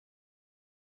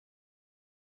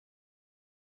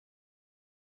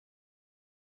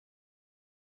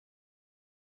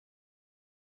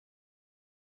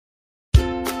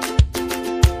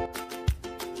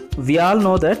We all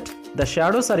know that the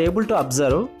shadows are able to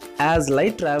observe as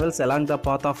light travels along the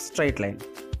path of straight line.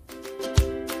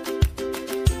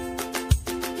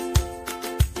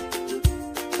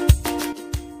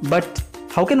 But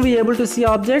how can we able to see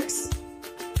objects?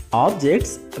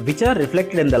 Objects which are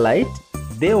reflected in the light,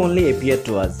 they only appear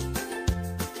to us.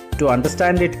 To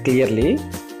understand it clearly,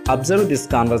 observe this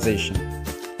conversation.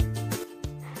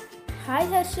 Hi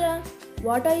Harsha,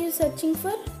 what are you searching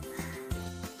for?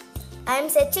 I am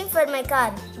searching for my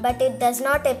car, but it does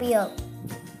not appear.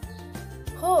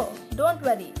 Oh, don't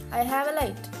worry, I have a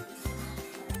light.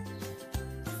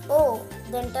 Oh,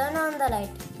 then turn on the light.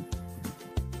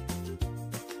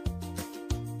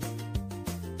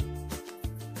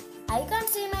 I can't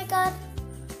see my car.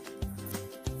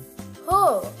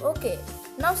 Oh, okay.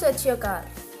 Now search your car.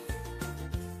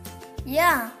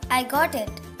 Yeah, I got it.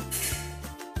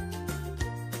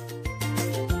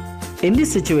 In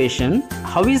this situation,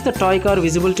 how is the toy car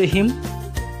visible to him?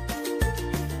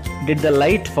 Did the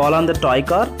light fall on the toy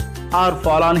car or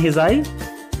fall on his eye?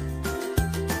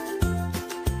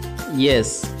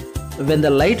 Yes, when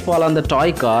the light fall on the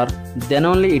toy car, then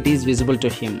only it is visible to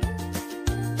him.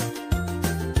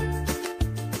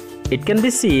 It can be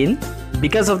seen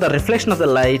because of the reflection of the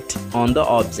light on the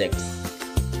objects.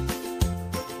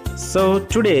 So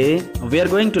today we are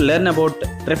going to learn about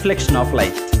reflection of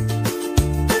light.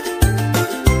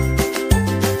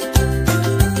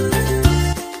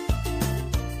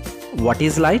 What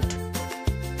is light?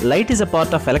 Light is a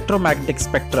part of electromagnetic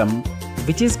spectrum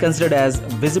which is considered as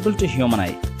visible to human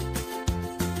eye.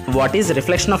 What is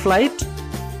reflection of light?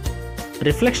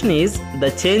 Reflection is the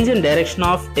change in direction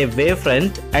of a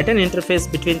wavefront at an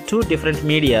interface between two different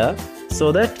media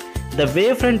so that the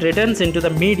wavefront returns into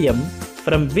the medium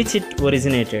from which it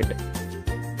originated.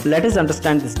 Let us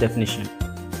understand this definition.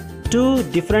 Two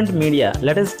different media,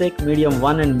 let us take medium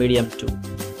 1 and medium 2.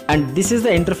 And this is the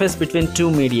interface between two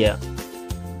media.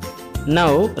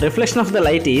 Now, reflection of the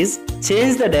light is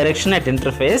change the direction at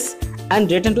interface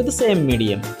and return to the same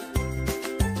medium.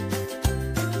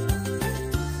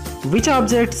 Which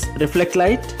objects reflect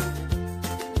light?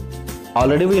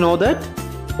 Already we know that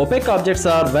opaque objects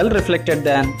are well reflected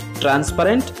than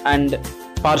transparent and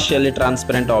partially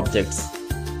transparent objects.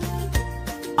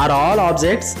 Are all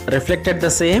objects reflected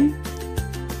the same?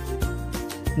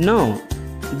 No,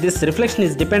 this reflection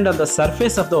is dependent on the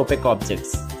surface of the opaque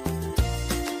objects.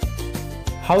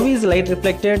 How is light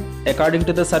reflected according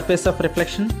to the surface of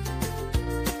reflection?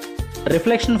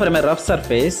 Reflection from a rough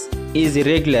surface is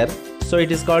irregular, so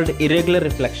it is called irregular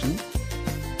reflection.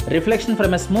 Reflection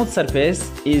from a smooth surface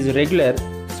is regular,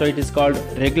 so it is called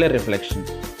regular reflection.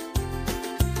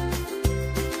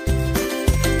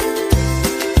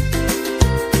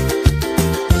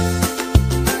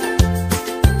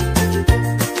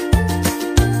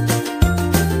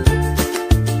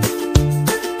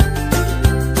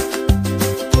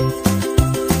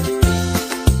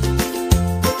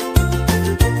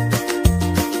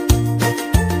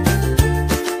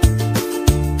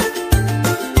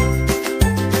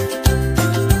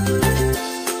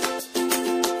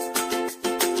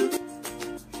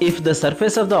 If the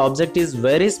surface of the object is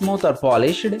very smooth or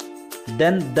polished,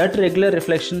 then that regular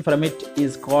reflection from it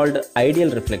is called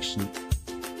ideal reflection.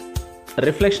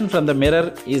 Reflection from the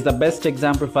mirror is the best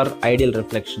example for ideal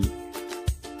reflection.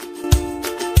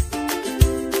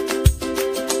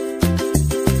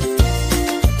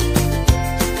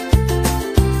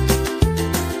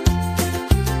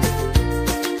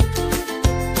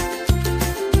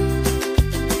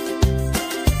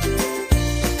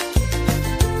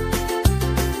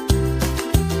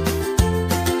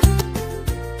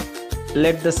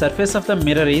 Let the surface of the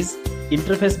mirror is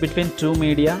interface between two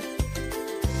media.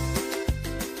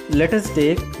 Let us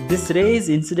take this ray is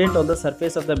incident on the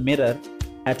surface of the mirror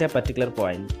at a particular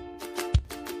point.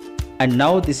 And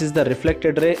now this is the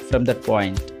reflected ray from that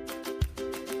point.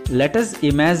 Let us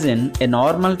imagine a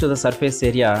normal to the surface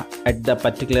area at the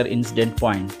particular incident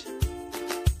point.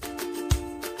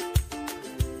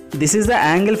 This is the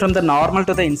angle from the normal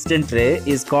to the incident ray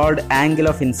is called angle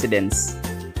of incidence.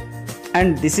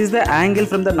 And this is the angle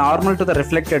from the normal to the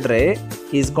reflected ray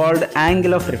is called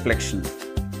angle of reflection.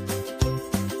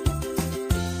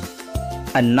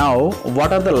 And now,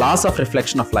 what are the laws of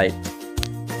reflection of light?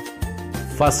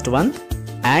 First one,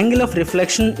 angle of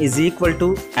reflection is equal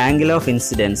to angle of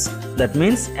incidence. That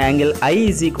means angle I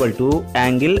is equal to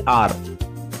angle R.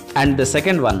 And the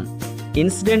second one,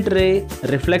 incident ray,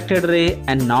 reflected ray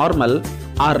and normal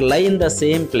are lie in the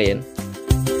same plane.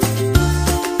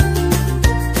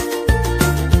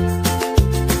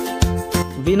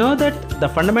 We know that the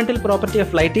fundamental property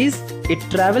of light is it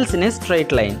travels in a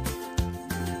straight line.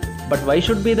 But why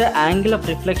should be the angle of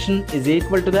reflection is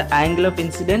equal to the angle of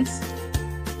incidence?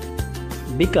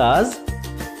 Because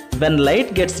when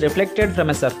light gets reflected from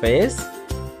a surface,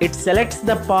 it selects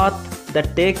the path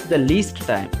that takes the least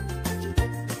time.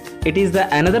 It is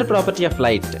the another property of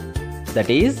light. That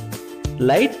is,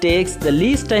 light takes the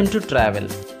least time to travel.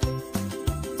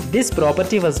 This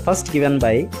property was first given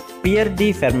by Pierre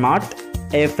de Fermat,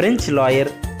 a French lawyer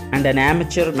and an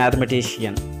amateur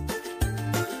mathematician.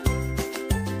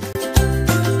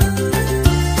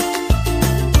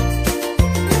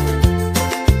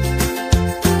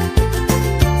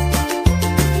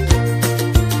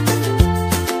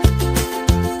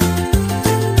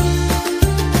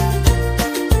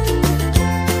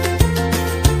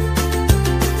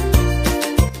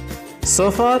 So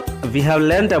far, we have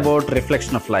learned about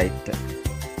reflection of light.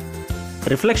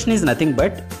 Reflection is nothing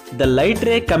but the light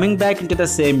ray coming back into the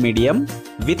same medium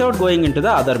without going into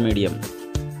the other medium.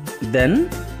 Then,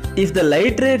 if the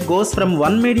light ray goes from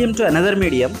one medium to another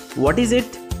medium, what is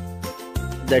it?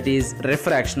 That is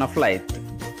refraction of light.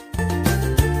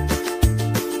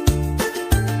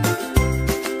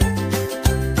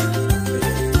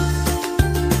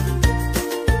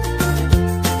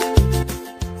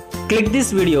 Click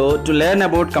this video to learn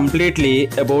completely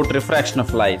about refraction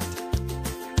of light.